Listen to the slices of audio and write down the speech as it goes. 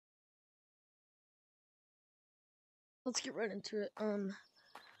let's get right into it.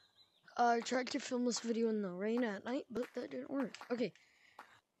 I tried to film this video in the rain at night, but that didn't work. Okay,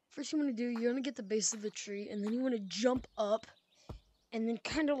 first you want to do, you're going to get the base of the tree, and then you want to jump up, and then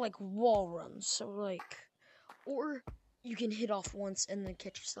kind of like wall run. So like, or you can hit off once and then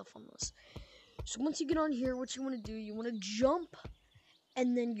catch yourself on this. So once you get on here, what you want to do, you want to jump,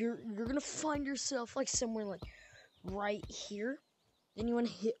 and then you're going to find yourself like somewhere like right here. Then you want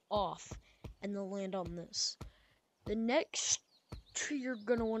to hit off, and then land on this. The next tree you're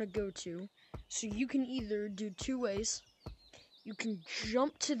going to want to go to, so you can either do two ways. You can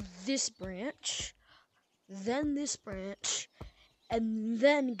jump to this branch, then this branch, and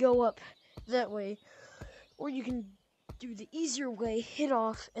then go up that way. Or you can do the easier way, hit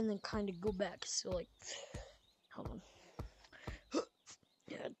off, and then kind of go back. So like, hold on.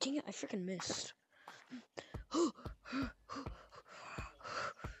 Yeah, dang it, I freaking missed.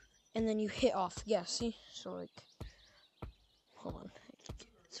 And then you hit off. Yeah, see? So like, hold on.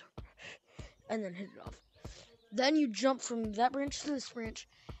 And then hit it off. Then you jump from that branch to this branch,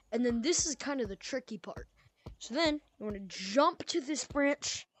 and then this is kind of the tricky part. So then you want to jump to this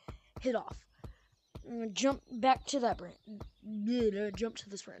branch, hit off. Jump back to that branch. Jump to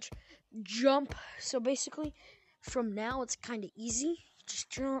this branch. Jump. So basically, from now it's kind of easy. Just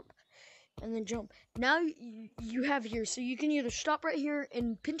jump and then jump. Now you have here, so you can either stop right here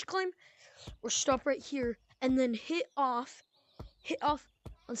and pinch climb, or stop right here and then hit off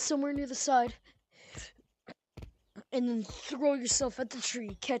on somewhere near the side, and then throw yourself at the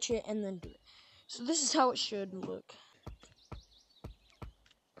tree, catch it, and then do it. So this is how it should look.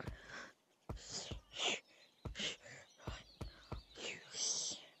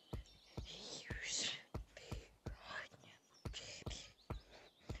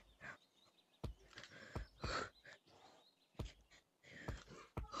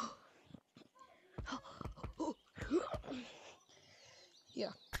 Yeah.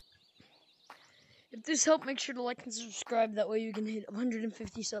 If this helped, make sure to like and subscribe. That way you can hit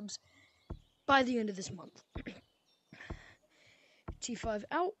 150 subs by the end of this month. T5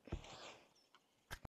 out.